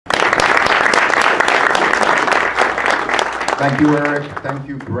Thank you, Eric. Thank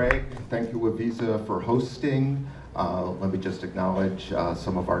you, Greg. Thank you, Avisa, for hosting. Let me just acknowledge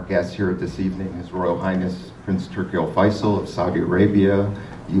some of our guests here this evening. His Royal Highness Prince Turki Al Faisal of Saudi Arabia,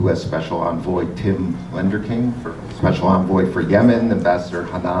 U.S. Special Envoy Tim Lenderking, Special Envoy for Yemen, Ambassador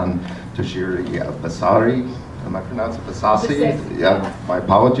Hanan Tashiri Basari. Am I pronouncing Basasi? Yeah, my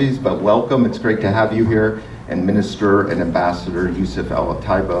apologies, but welcome. It's great to have you here. And Minister and Ambassador Yusuf Al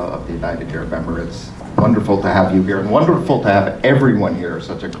Taiba of the United Arab Emirates. Wonderful to have you here, and wonderful to have everyone here.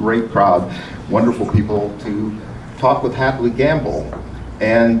 Such a great crowd, wonderful people to talk with Hadley Gamble.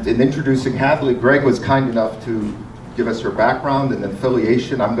 And in introducing Hadley, Greg was kind enough to give us her background and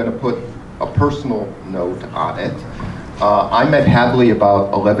affiliation. I'm going to put a personal note on it. I met Hadley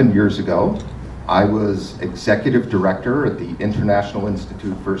about 11 years ago. I was executive director at the International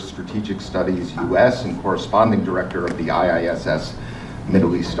Institute for Strategic Studies US and corresponding director of the IISS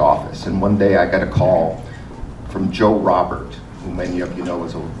Middle East office. And one day I got a call from Joe Robert, who many of you know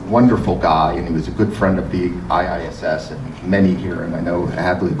is a wonderful guy, and he was a good friend of the IISS and many here, and I know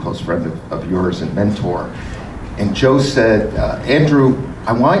Hadley, a close friend of yours and mentor. And Joe said, Andrew,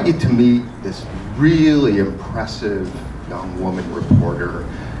 I want you to meet this really impressive young woman reporter.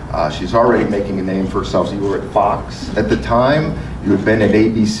 She's already making a name for herself. You were at Fox at the time, you had been at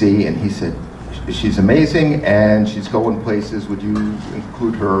ABC, and he said, she's amazing and she's going places. Would you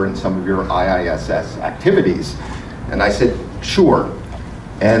include her in some of your IISS activities? And I said, sure.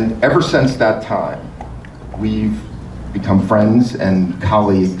 And ever since that time, we've become friends and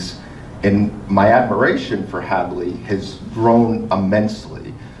colleagues, and my admiration for Hadley has grown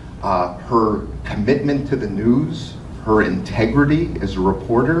immensely. Her commitment to the news, her integrity as a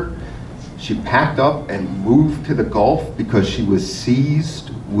reporter. She packed up and moved to the Gulf because she was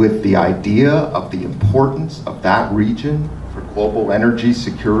seized with the idea of the importance of that region for global energy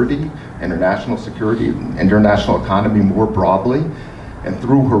security, international security, and international economy more broadly. And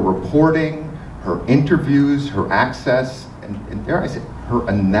through her reporting, her interviews, her access, and dare I say, her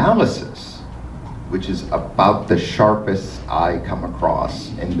analysis, which is about the sharpest I come across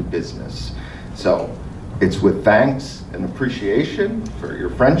in the business. So it's with thanks and appreciation for your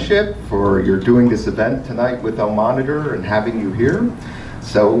friendship, for your doing this event tonight with El Monitor and having you here.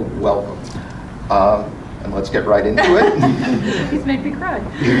 So welcome. And let's get right into it. He's made me cry.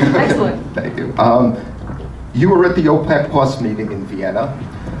 Excellent. Thank you. You were at the OPEC Plus meeting in Vienna.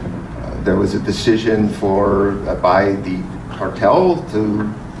 There was a decision by the cartel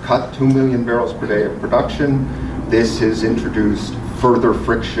to cut 2 million barrels per day of production. This has introduced further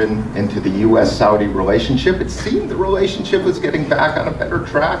friction into the U.S.-Saudi relationship. It seemed the relationship was getting back on a better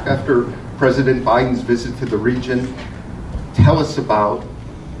track after President Biden's visit to the region. Tell us about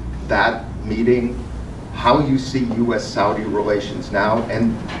that meeting, how you see U.S.-Saudi relations now,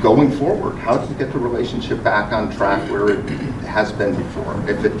 and going forward. How do you get the relationship back on track where it has been before,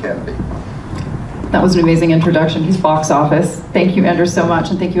 if it can be? That was an amazing introduction. He's box office. Thank you, Andrew, so much,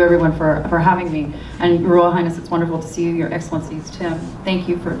 and thank you, everyone, for having me. And Your Royal Highness, it's wonderful to see you, Your Excellencies, Tim. Thank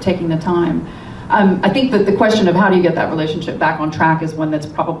you for taking the time. I think that the question of how do you get that relationship back on track is one that's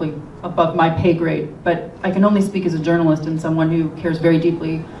probably above my pay grade, but I can only speak as a journalist and someone who cares very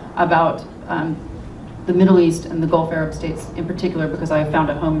deeply about the Middle East and the Gulf Arab states in particular, because I have found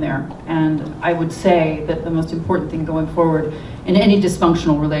a home there. And I would say that the most important thing going forward in any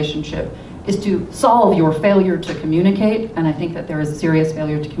dysfunctional relationship is to solve your failure to communicate, and I think that there is a serious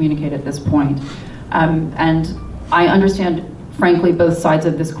failure to communicate at this point. And I understand, frankly, both sides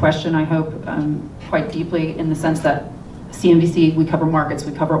of this question, I hope, quite deeply, in the sense that CNBC, we cover markets,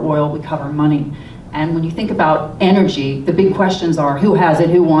 we cover oil, we cover money. And when you think about energy, the big questions are who has it,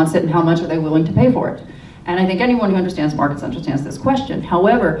 who wants it, and how much are they willing to pay for it? And I think anyone who understands markets understands this question.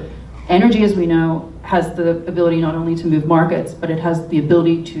 However, energy, as we know, has the ability not only to move markets, but it has the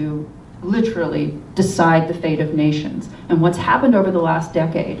ability to literally decide the fate of nations. And what's happened over the last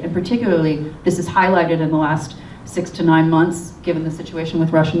decade, and particularly this is highlighted in the last 6 to 9 months, given the situation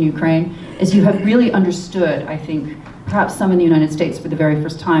with Russia and Ukraine, is you have really understood, I think, perhaps some in the United States for the very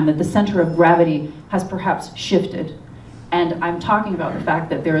first time, that the center of gravity has perhaps shifted. And I'm talking about the fact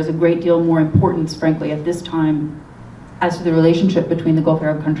that there is a great deal more importance, frankly, at this time as to the relationship between the Gulf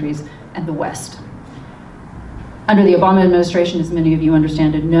Arab countries and the West. Under the Obama administration, as many of you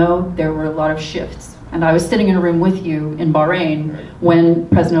understand and know, there were a lot of shifts. And I was sitting in a room with you in Bahrain when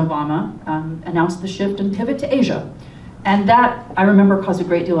President Obama announced the shift and pivot to Asia. And that, I remember, caused a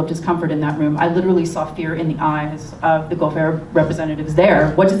great deal of discomfort in that room. I literally saw fear in the eyes of the Gulf Arab representatives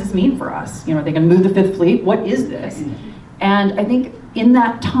there. What does this mean for us? You know, are they going to move the Fifth Fleet? What is this? And I think in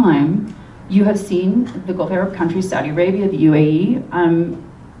that time, you have seen the Gulf Arab countries, Saudi Arabia, the UAE,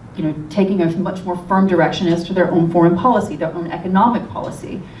 taking a much more firm direction as to their own foreign policy, their own economic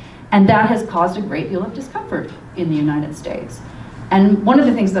policy. And that has caused a great deal of discomfort in the United States. And one of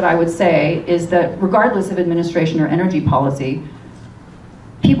the things that I would say is that regardless of administration or energy policy,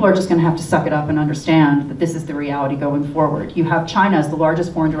 people are just going to have to suck it up and understand that this is the reality going forward. You have China as the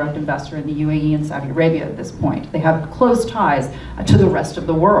largest foreign direct investor in the UAE and Saudi Arabia at this point. They have close ties to the rest of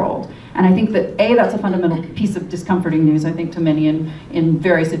the world. And I think that, A, that's a fundamental piece of discomforting news, I think, to many in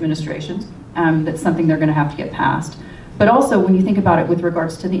various administrations. That's something they're going to have to get past. But also, when you think about it with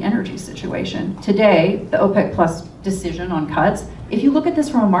regards to the energy situation, today, the OPEC Plus decision on cuts, if you look at this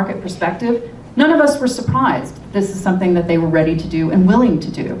from a market perspective, none of us were surprised that this is something that they were ready to do and willing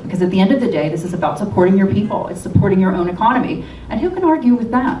to do. Because at the end of the day, this is about supporting your people. It's supporting your own economy. And who can argue with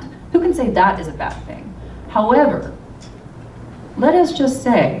that? Who can say that is a bad thing? However, let us just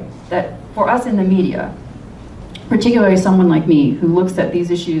say that for us in the media, particularly someone like me who looks at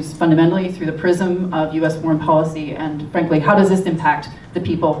these issues fundamentally through the prism of US foreign policy and frankly, how does this impact the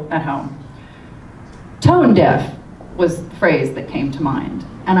people at home? Tone deaf was the phrase that came to mind.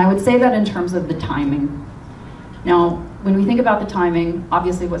 And I would say that in terms of the timing. Now, when we think about the timing,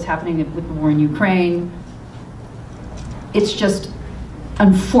 obviously what's happening with the war in Ukraine, it's just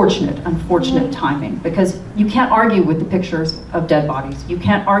unfortunate timing, because you can't argue with the pictures of dead bodies. You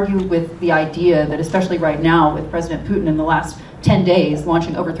can't argue with the idea that, especially right now with President Putin in the last 10 days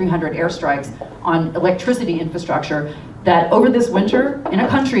launching over 300 airstrikes on electricity infrastructure, that over this winter, in a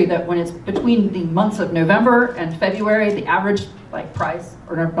country that when it's between the months of November and February, the average price,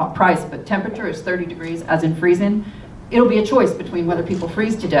 or not price, but temperature is 30 degrees, as in freezing, it'll be a choice between whether people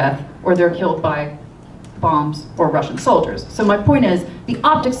freeze to death or they're killed by bombs or Russian soldiers. So my point is, the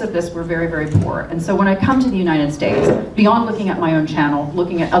optics of this were very, very poor. And so when I come to the United States, beyond looking at my own channel,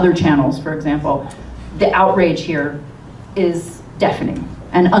 looking at other channels, for example, the outrage here is deafening.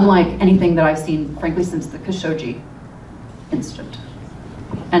 And unlike anything that I've seen, frankly, since the Khashoggi incident.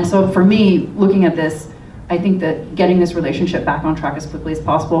 And so for me, looking at this, I think that getting this relationship back on track as quickly as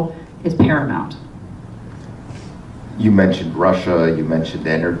possible is paramount. You mentioned Russia, you mentioned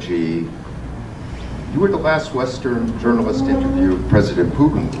energy. You were the last Western journalist to interview President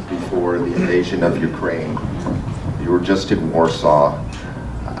Putin before the invasion of Ukraine. You were just in Warsaw.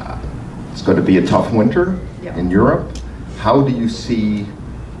 It's going to be a tough winter in Europe. How do you see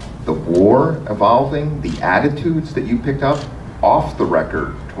the war evolving, the attitudes that you picked up off the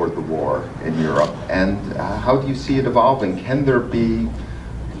record toward the war in Europe, and how do you see it evolving? Can there be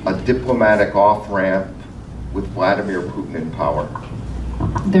a diplomatic off-ramp with Vladimir Putin in power?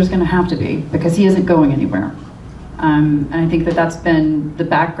 There's going to have to be, because he isn't going anywhere. And I think that that's been the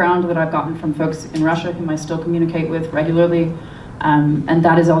background that I've gotten from folks in Russia whom I still communicate with regularly. And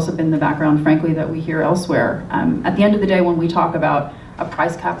that has also been the background, frankly, that we hear elsewhere. At the end of the day, when we talk about a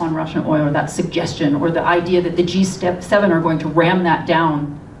price cap on Russian oil, or that suggestion, or the idea that the G7 are going to ram that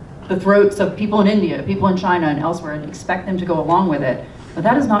down the throats of people in India, people in China and elsewhere, and expect them to go along with it, but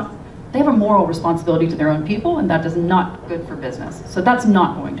that is not, they have a moral responsibility to their own people, and that is not good for business. So that's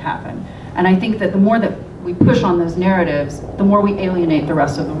not going to happen. And I think that the more that we push on those narratives, the more we alienate the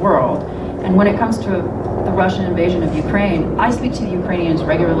rest of the world. And when it comes to the Russian invasion of Ukraine, I speak to the Ukrainians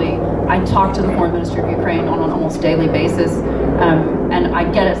regularly. I talk to the foreign minister of Ukraine on an almost daily basis, and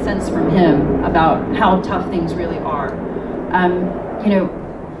I get a sense from him about how tough things really are.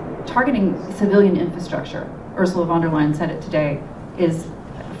 Targeting civilian infrastructure, Ursula von der Leyen said it today, is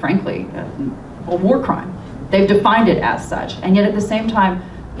frankly a war crime. They've defined it as such, and yet at the same time,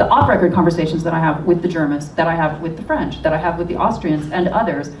 the off-record conversations that I have with the Germans, that I have with the French, that I have with the Austrians and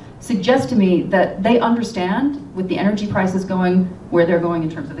others, suggest to me that they understand, with the energy prices going where they're going in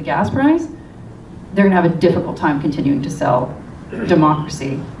terms of the gas price, they're going to have a difficult time continuing to sell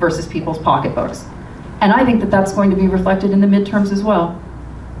democracy versus people's pocketbooks. And I think that that's going to be reflected in the midterms as well.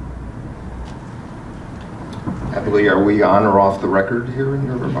 Hadley, are we on or off the record here in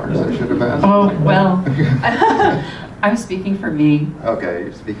your remarks? I should have asked. Oh, well, I'm speaking for me. Okay,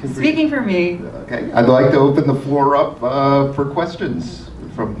 you're speaking for Speaking for me. Okay, I'd like to open the floor up for questions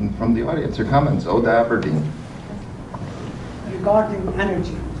from the audience or comments. Oda Aberdeen. Regarding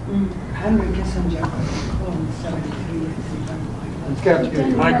energy, Henry Kissinger, in 73, Let's get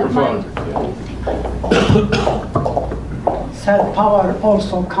your microphone. said power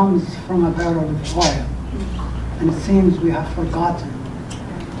also comes from a barrel of oil. And it seems we have forgotten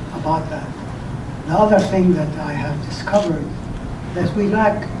about that. The other thing that I have discovered, that we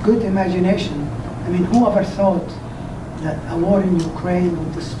lack good imagination. I mean, whoever thought that a war in Ukraine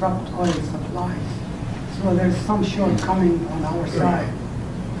would disrupt oil supplies? So there's some shortcoming on our side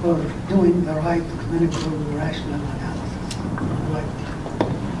for doing the right clinical, rational analysis. Right.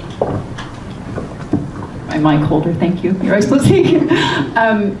 my mic holder, thank you, Your Excellency.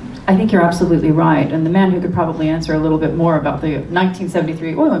 I think you're absolutely right, and the man who could probably answer a little bit more about the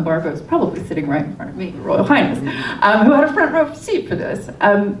 1973 oil embargo is probably sitting right in front of me, Your Royal Highness, who had a front row seat for this.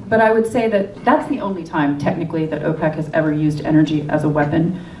 But I would say that that's the only time, technically, that OPEC has ever used energy as a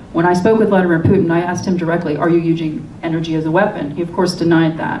weapon. When I spoke with Vladimir Putin, I asked him directly, are you using energy as a weapon? He, of course,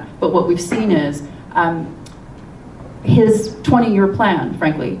 denied that. But what we've seen is his 20-year plan,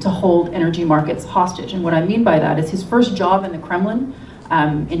 frankly, to hold energy markets hostage. And what I mean by that is his first job in the Kremlin,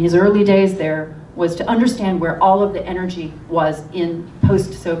 in his early days there, was to understand where all of the energy was in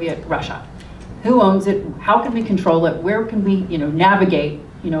post-Soviet Russia. Who owns it? How can we control it? Where can we, navigate,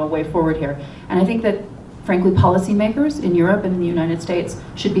 a way forward here? And I think that, frankly, policymakers in Europe and in the United States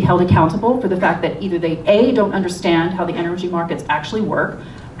should be held accountable for the fact that either they, A, don't understand how the energy markets actually work,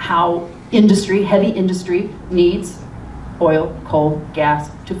 how industry, heavy industry, needs oil, coal, gas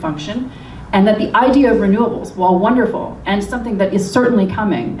to function, and that the idea of renewables, while wonderful and something that is certainly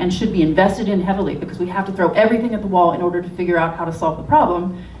coming and should be invested in heavily because we have to throw everything at the wall in order to figure out how to solve the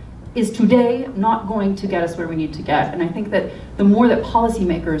problem, is today not going to get us where we need to get. And I think that the more that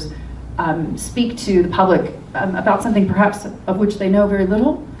policymakers speak to the public about something perhaps of which they know very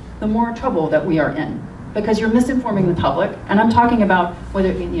little, the more trouble that we are in. Because you're misinforming the public, and I'm talking about whether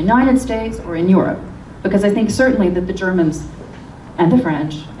it be in the United States or in Europe, because I think certainly that the Germans and the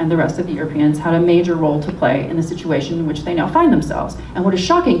French and the rest of the Europeans had a major role to play in the situation in which they now find themselves. And what is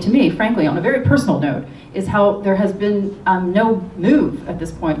shocking to me, frankly, on a very personal note, is how there has been no move at this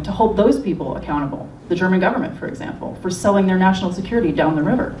point to hold those people accountable, the German government, for example, for selling their national security down the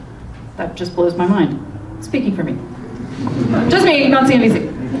river. That just blows my mind. Speaking for me. Just me, not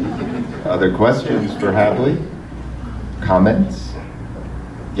CNBC. Other questions for Hadley? Comments?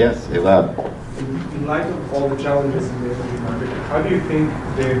 Yes, Elab. In light of all the challenges in the energy market, how do you think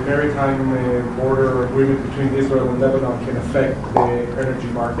the maritime border agreement between Israel and Lebanon can affect the energy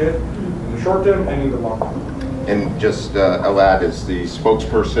market in the short term and in the long term? And just Elad is the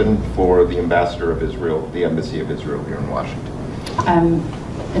spokesperson for the ambassador of Israel, the Embassy of Israel here in Washington.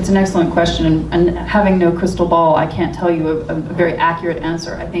 It's an excellent question, and having no crystal ball, I can't tell you a very accurate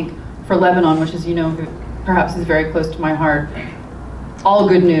answer. I think for Lebanon, which as you know, perhaps is very close to my heart, all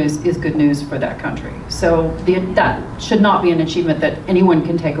good news is good news for that country. So that should not be an achievement that anyone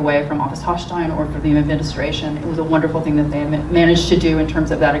can take away from Office Hochstein or from the administration. It was a wonderful thing that they managed to do in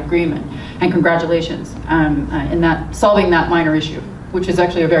terms of that agreement. And congratulations in that solving that minor issue, which is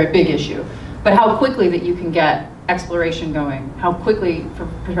actually a very big issue. But how quickly that you can get exploration going, how quickly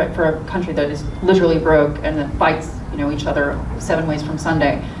for a country that is literally broke and that fights each other 7 ways from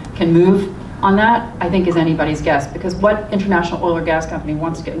Sunday can move on that, I think is anybody's guess, because what international oil or gas company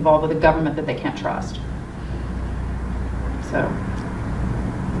wants to get involved with a government that they can't trust? So.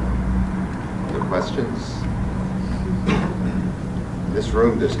 Other questions? In this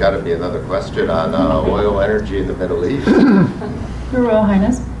room, there's got to be another question on oil energy in the Middle East. Your Royal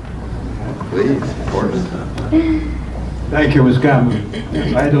Highness. Please, of course. Thank you, Ms.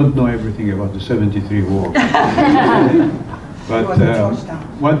 Gamble. I don't know everything about the '73 war. But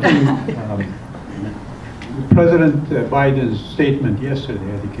one thing, President Biden's statement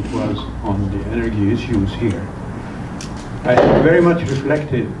yesterday, I think it was, on the energy issues here, I think very much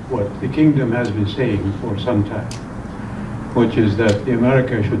reflected what the kingdom has been saying for some time, which is that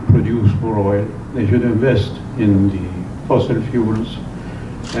America should produce more oil, they should invest in the fossil fuels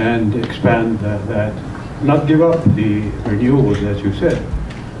and expand that, not give up the renewables, as you said,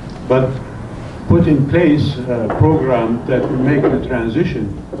 but put in place a program that will make the transition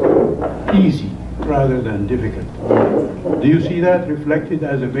easy rather than difficult. Do you see that reflected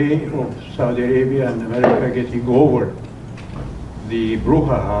as a way of Saudi Arabia and America getting over the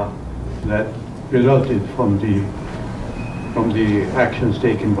brouhaha that resulted from the actions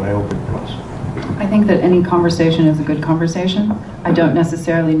taken by OPEC+? I think that any conversation is a good conversation. I don't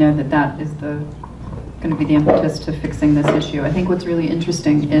necessarily know that that is going to be the impetus to fixing this issue. I think what's really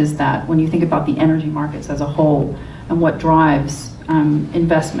interesting is that when you think about the energy markets as a whole and what drives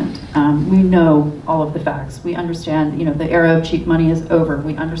investment, we know all of the facts. We understand, the era of cheap money is over.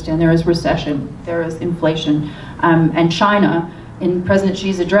 We understand there is recession, there is inflation, and China, in President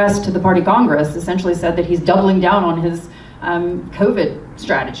Xi's address to the Party Congress, essentially said that he's doubling down on his COVID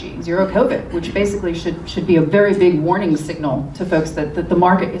strategy, zero COVID, which basically should be a very big warning signal to folks that the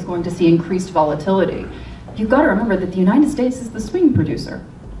market is going to see increased volatility. You've got to remember that the United States is the swing producer.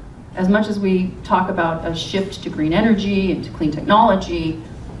 As much as we talk about a shift to green energy and to clean technology,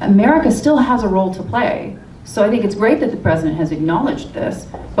 America still has a role to play So I think it's great that the president has acknowledged this,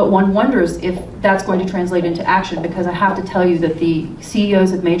 but one wonders if that's going to translate into action, because I have to tell you that the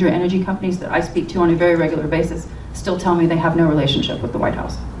CEOs of major energy companies that I speak to on a very regular basis still tell me they have no relationship with the White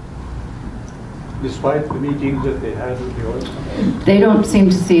House. Despite the meetings that they had with the oil companies? They don't seem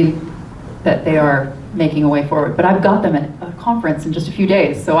to see that they are making a way forward, but I've got them at a conference in just a few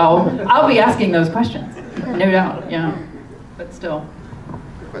days, so I'll be asking those questions, no doubt, yeah, but still.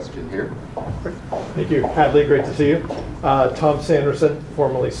 Question here. Thank you. Hadley, great to see you. Tom Sanderson,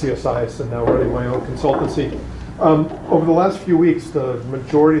 formerly CSIS and now running my own consultancy. Over the last few weeks, the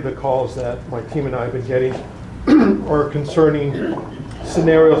majority of the calls that my team and I have been getting are concerning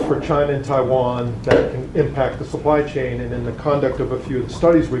scenarios for China and Taiwan that can impact the supply chain. And in the conduct of a few of the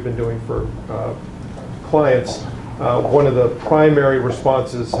studies we've been doing for clients, one of the primary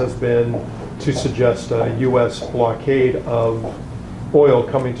responses has been to suggest a U.S. blockade of oil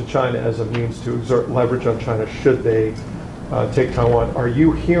coming to China as a means to exert leverage on China should they take Taiwan. Are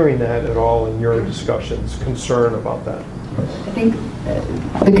you hearing that at all in your discussions, concern about that? I think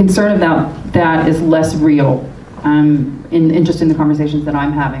the concern about that is less real in just in the conversations that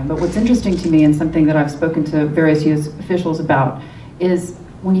I'm having. But what's interesting to me, and something that I've spoken to various U.S. officials about, is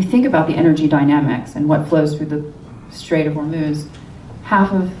when you think about the energy dynamics and what flows through the Strait of Hormuz,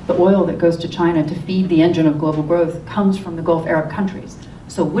 half of the oil that goes to China to feed the engine of global growth comes from the Gulf Arab countries.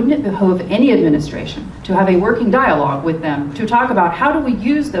 So wouldn't it behoove any administration to have a working dialogue with them to talk about how do we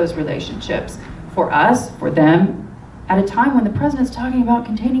use those relationships for us, for them, at a time when the president's talking about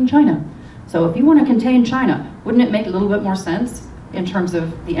containing China? So if you want to contain China, wouldn't it make a little bit more sense in terms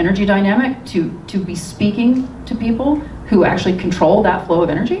of the energy dynamic to be speaking to people who actually control that flow of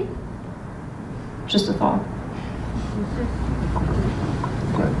energy? Just a thought.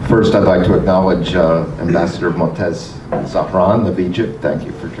 First, I'd like to acknowledge Ambassador Montez Zahran of Egypt. Thank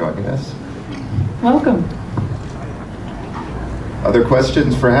you for joining us. Welcome. Other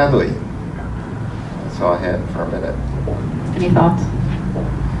questions for Hadley? I saw a hand for a minute. Any thoughts?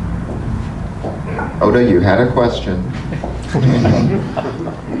 Oda, you had a question.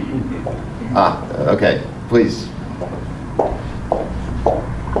 Okay, please.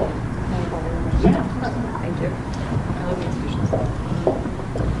 Thank you.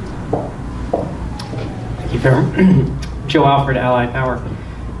 Joe Alfred, Allied Power.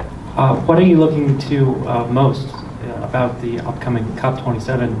 What are you looking to most about the upcoming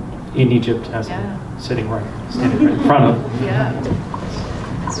COP27 in Egypt, as I'm standing right in front of?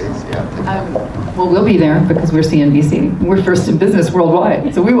 Well, we'll be there because we're CNBC. We're first in business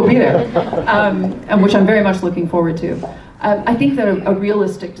worldwide, so we will be there, and which I'm very much looking forward to. I think that a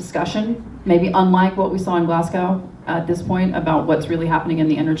realistic discussion, maybe unlike what we saw in Glasgow at this point about what's really happening in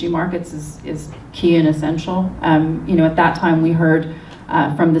the energy markets, is key and essential. At that time we heard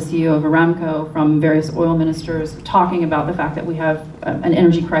from the CEO of Aramco, from various oil ministers, talking about the fact that we have an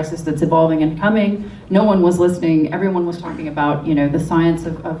energy crisis that's evolving and coming. No one was listening. Everyone was talking about the science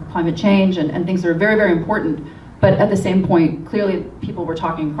of climate change and things that are very, very important. But at the same point, clearly people were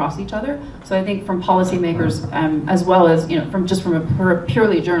talking across each other. So I think from policymakers, as well as from a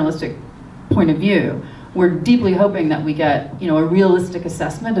purely journalistic point of view, we're deeply hoping that we get a realistic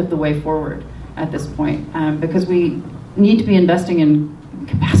assessment of the way forward at this point, because we need to be investing in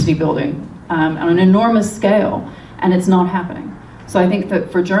capacity building on an enormous scale, and it's not happening. So I think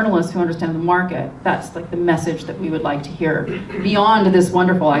that for journalists who understand the market, that's like the message that we would like to hear. Beyond this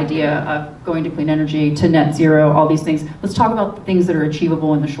wonderful idea of going to clean energy, to net zero, all these things, let's talk about the things that are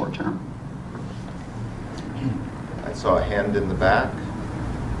achievable in the short term. I saw a hand in the back.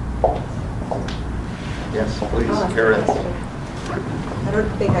 Yes, please, Karen. I don't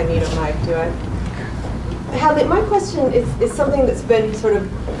think I need a mic, do I? Hadley, my question is something that's been sort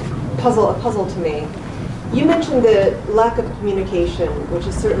of a puzzle to me. You mentioned the lack of communication, which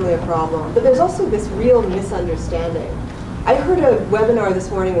is certainly a problem, but there's also this real misunderstanding. I heard a webinar this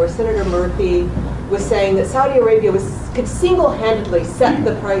morning where Senator Murphy was saying that Saudi Arabia could single-handedly set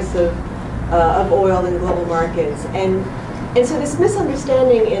the price of oil in global markets. And so this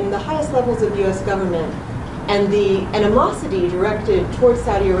misunderstanding in the highest levels of US government and the animosity directed towards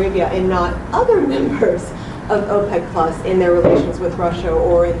Saudi Arabia and not other members of OPEC Plus in their relations with Russia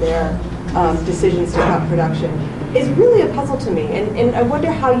or in their decisions to cut production is really a puzzle to me. And I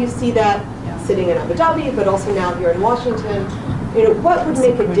wonder how you see that sitting in Abu Dhabi, but also now here in Washington. What would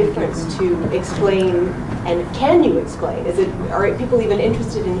make a difference to explain, and can you explain? Are people even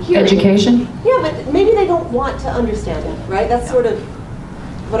interested in hearing? Education? Yeah, but maybe they don't want to understand it, right? That's sort of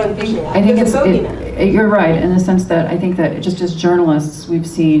what I'm thinking. I think you're right in the sense that I think that just as journalists, we've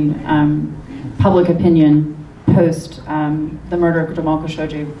seen public opinion post the murder of Jamal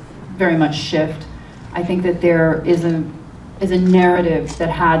Khashoggi very much shift. I think that there is a narrative that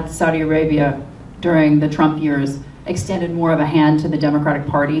had Saudi Arabia during the Trump years extended more of a hand to the Democratic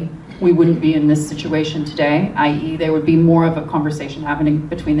Party, we wouldn't be in this situation today, i.e. there would be more of a conversation happening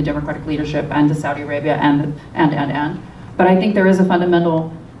between the Democratic leadership and the Saudi Arabia and. But I think there is a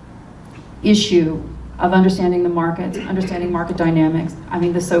fundamental issue of understanding the markets, understanding market dynamics, I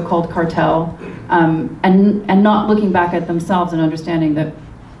mean the so-called cartel, and not looking back at themselves and understanding that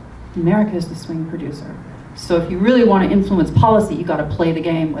America is the swing producer. So if you really want to influence policy, you got to play the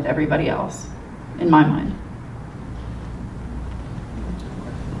game with everybody else, in my mind.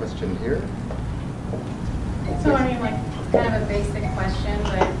 Question here. So I mean, like, kind of a basic question,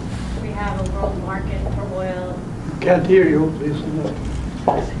 but we have a world market for oil. Can't hear you, please.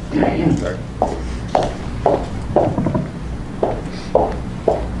 Sorry.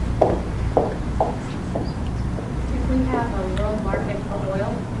 If we have a world market for oil,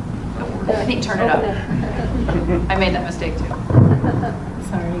 I think turn it up. I made that mistake too.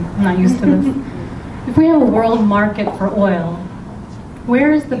 sorry, I'm not used to this. If we have a world market for oil,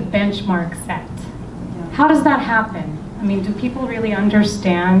 where is the benchmark set? How does that happen? I mean, do people really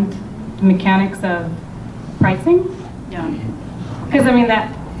understand the mechanics of pricing? Yeah. Because I mean,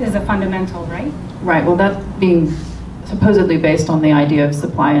 that is a fundamental, right? Right, well that's being supposedly based on the idea of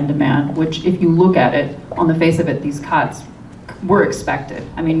supply and demand, which if you look at it, on the face of it, these cuts were expected.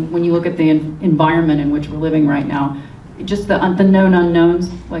 I mean, when you look at the environment in which we're living right now, just the known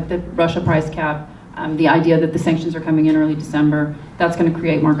unknowns, like the Russia price cap, the idea that the sanctions are coming in early December, that's going to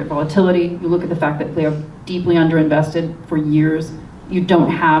create market volatility. You look at the fact that they are deeply underinvested for years. You don't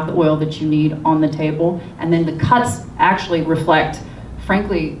have the oil that you need on the table. And then the cuts actually reflect,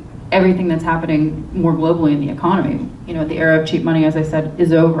 frankly, everything that's happening more globally in the economy. You know, the era of cheap money, as I said,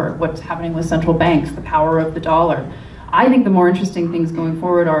 is over. What's happening with central banks, the power of the dollar. I think the more interesting things going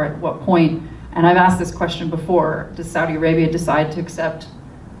forward are at what point, and I've asked this question before, does Saudi Arabia decide to accept,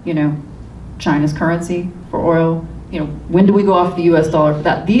 you know, China's currency for oil? You know, when do we go off the US dollar for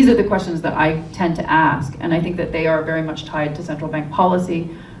that? These are the questions that I tend to ask, and I think that they are very much tied to central bank policy,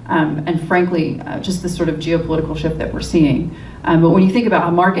 and frankly, just this sort of geopolitical shift that we're seeing. But when you think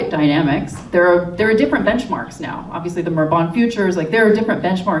about market dynamics, there are different benchmarks now. Obviously the bond futures, like there are different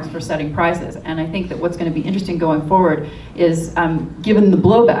benchmarks for setting prices, and I think that what's going to be interesting going forward is, given the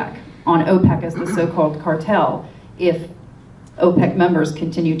blowback on OPEC as the so-called cartel, if OPEC members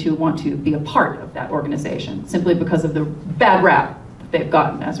continue to want to be a part of that organization simply because of the bad rap that they've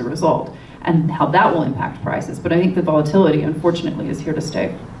gotten as a result, and how that will impact prices. But I think the volatility, unfortunately, is here to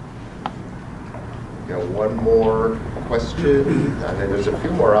stay. Got one more question, and then there's a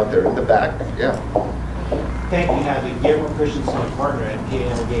few more out there in the back. Yeah. Thank you, Hadley. Guillermo Christensen, a partner at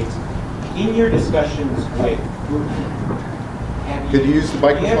K&L Gates. In your discussions with Putin, Could you use the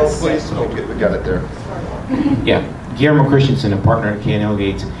microphone, please? Okay, we got it there. Yeah, Guillermo Christensen, a partner at K&L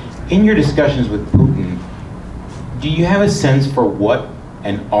Gates. In your discussions with Putin, do you have a sense for what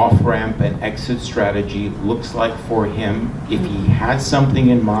an off-ramp and exit strategy looks like for him, if he has something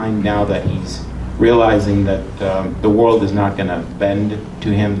in mind now that he's realizing that the world is not going to bend to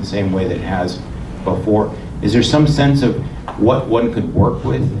him the same way that it has before? Is there some sense of what one could work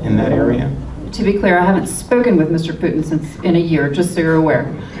with in that area? To be clear, I haven't spoken with Mr. Putin since in a year, just so you're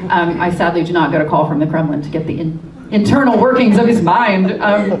aware. I sadly do not get a call from the Kremlin to get the internal workings of his mind,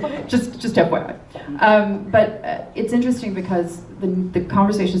 just FYI. But it's interesting because the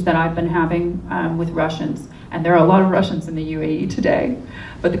conversations that I've been having with Russians, and there are a lot of Russians in the UAE today,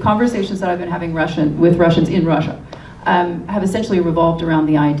 but the conversations that I've been having with Russians in Russia have essentially revolved around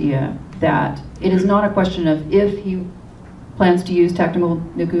the idea that it is not a question of if he plans to use tactical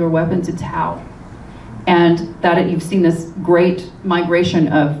nuclear weapons, it's how. And that you've seen this great migration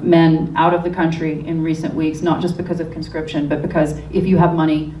of men out of the country in recent weeks, not just because of conscription, but because if you have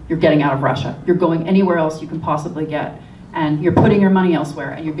money, you're getting out of Russia. You're going anywhere else you can possibly get, and you're putting your money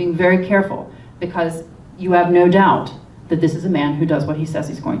elsewhere, and you're being very careful because you have no doubt that this is a man who does what he says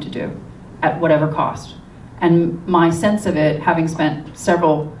he's going to do at whatever cost. And my sense of it, having spent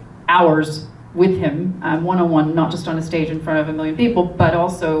several hours with him, one-on-one, not just on a stage in front of 1 million people, but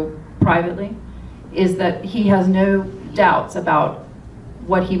also privately, is that he has no doubts about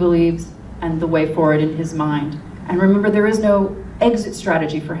what he believes and the way forward in his mind. And remember, there is no exit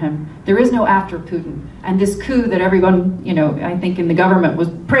strategy for him. There is no after Putin. And this coup that everyone, you know, I think in the government was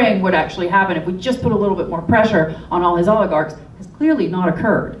praying would actually happen if we just put a little bit more pressure on all his oligarchs, has clearly not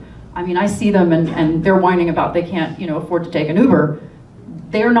occurred. I mean, I see them and they're whining about they can't, you know, afford to take an Uber.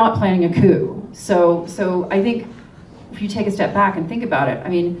 They're not planning a coup. So I think if you take a step back and think about it, I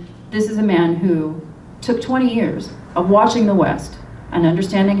mean, this is a man who took 20 years of watching the West and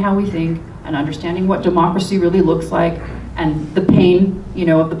understanding how we think, and understanding what democracy really looks like, and the pain, you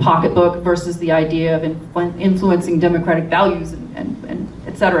know, of the pocketbook versus the idea of influencing democratic values and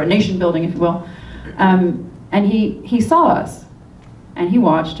et cetera, nation building, if you will. And he saw us, and he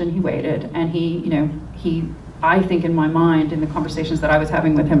watched, and he waited, and I think in my mind, in the conversations that I was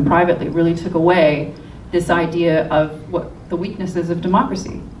having with him privately, really took away this idea of what the weaknesses of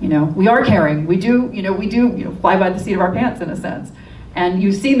democracy. You know, we are caring, we do fly by the seat of our pants in a sense. And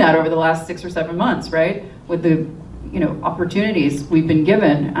you've seen that over the last 6 or 7 months, right? With the opportunities we've been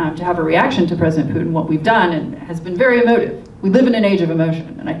given to have a reaction to President Putin, what we've done, and has been very emotive. We live in an age of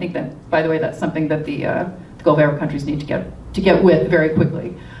emotion, and I think that, by the way, that's something that the Gulf Arab countries need to get with very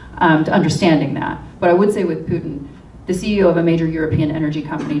quickly, to understanding that. But I would say with Putin, the CEO of a major European energy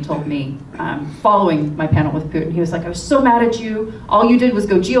company told me, following my panel with Putin, he was like, I was so mad at you, all you did was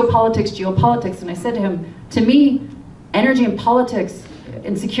go geopolitics, and I said to him, to me, energy and politics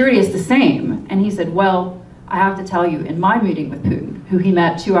and security is the same. And he said, well, I have to tell you, in my meeting with Putin, who he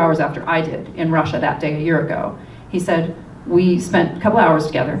met 2 hours after I did in Russia that day a year ago, he said, we spent a couple hours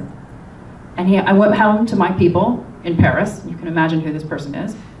together, and I went home to my people in Paris, you can imagine who this person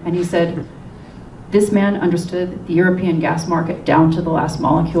is, and he said, this man understood the European gas market down to the last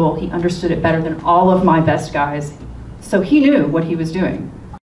molecule. He understood it better than all of my best guys. So he knew what he was doing.